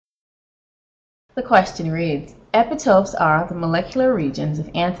The question reads, epitopes are the molecular regions of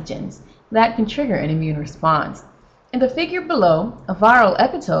antigens that can trigger an immune response. In the figure below, a viral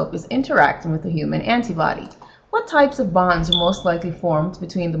epitope is interacting with a human antibody. What types of bonds are most likely formed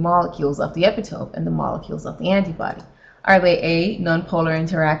between the molecules of the epitope and the molecules of the antibody? Are they A, nonpolar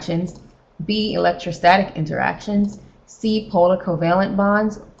interactions, B, electrostatic interactions, C, polar covalent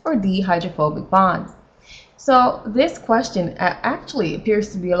bonds, or D, hydrophobic bonds? So this question actually appears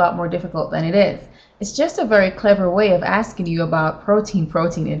to be a lot more difficult than it is. It's just a very clever way of asking you about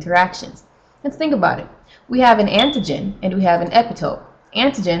protein-protein interactions. Let's think about it. We have an antigen and we have an epitope.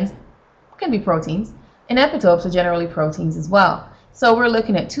 Antigens can be proteins, and epitopes are generally proteins as well. So we're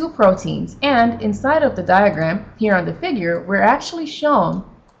looking at two proteins, and inside of the diagram here on the figure, we're actually shown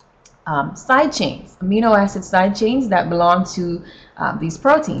side chains, amino acid side chains that belong to these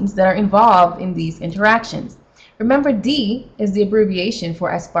proteins that are involved in these interactions. Remember, D is the abbreviation for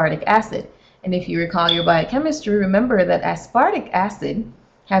aspartic acid. And if you recall your biochemistry, remember that aspartic acid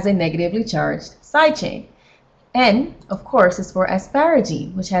has a negatively charged side chain. N, of course, is for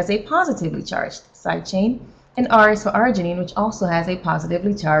asparagine, which has a positively charged side chain. And R is for arginine, which also has a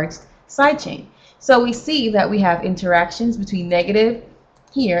positively charged side chain. So we see that we have interactions between negative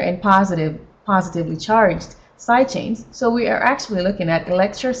here and positively charged side chains. So we are actually looking at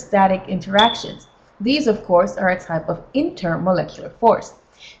electrostatic interactions. These, of course, are a type of intermolecular force.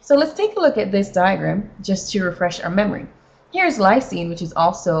 So let's take a look at this diagram just to refresh our memory. Here's lysine, which is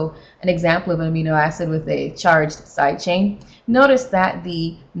also an example of an amino acid with a charged side chain. Notice that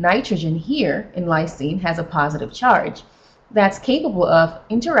the nitrogen here in lysine has a positive charge that's capable of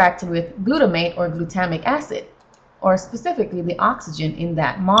interacting with glutamate or glutamic acid, or specifically the oxygen in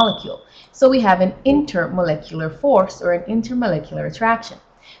that molecule. So we have an intermolecular force or an intermolecular attraction.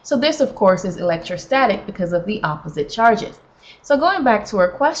 So this, of course, is electrostatic because of the opposite charges. So going back to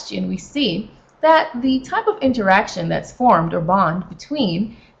our question, we see that the type of interaction that's formed or bond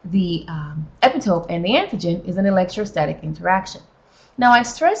between the epitope and the antigen is an electrostatic interaction. Now, I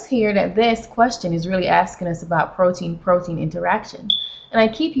stress here that this question is really asking us about protein-protein interactions. And I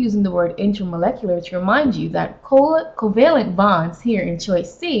keep using the word intermolecular to remind you that covalent bonds here in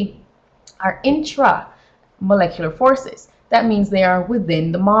choice C are intramolecular forces. That means they are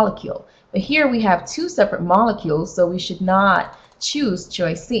within the molecule. But here we have two separate molecules, so we should not choose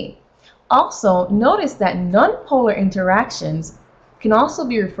choice C. Also, notice that nonpolar interactions can also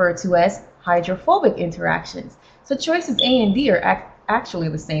be referred to as hydrophobic interactions. So choices A and D are actually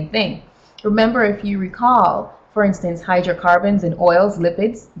the same thing. Remember, if you recall, for instance, hydrocarbons and oils,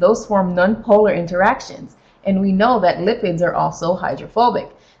 lipids, those form nonpolar interactions. And we know that lipids are also hydrophobic.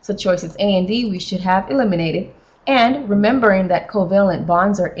 So choices A and D we should have eliminated. And remembering that covalent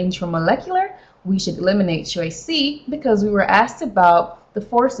bonds are intramolecular, we should eliminate choice C because we were asked about the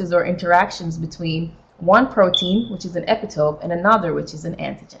forces or interactions between one protein, which is an epitope, and another, which is an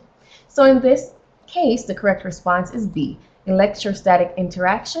antigen. So in this case, the correct response is B. Electrostatic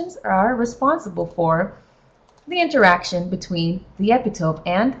interactions are responsible for the interaction between the epitope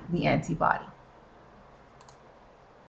and the antibody.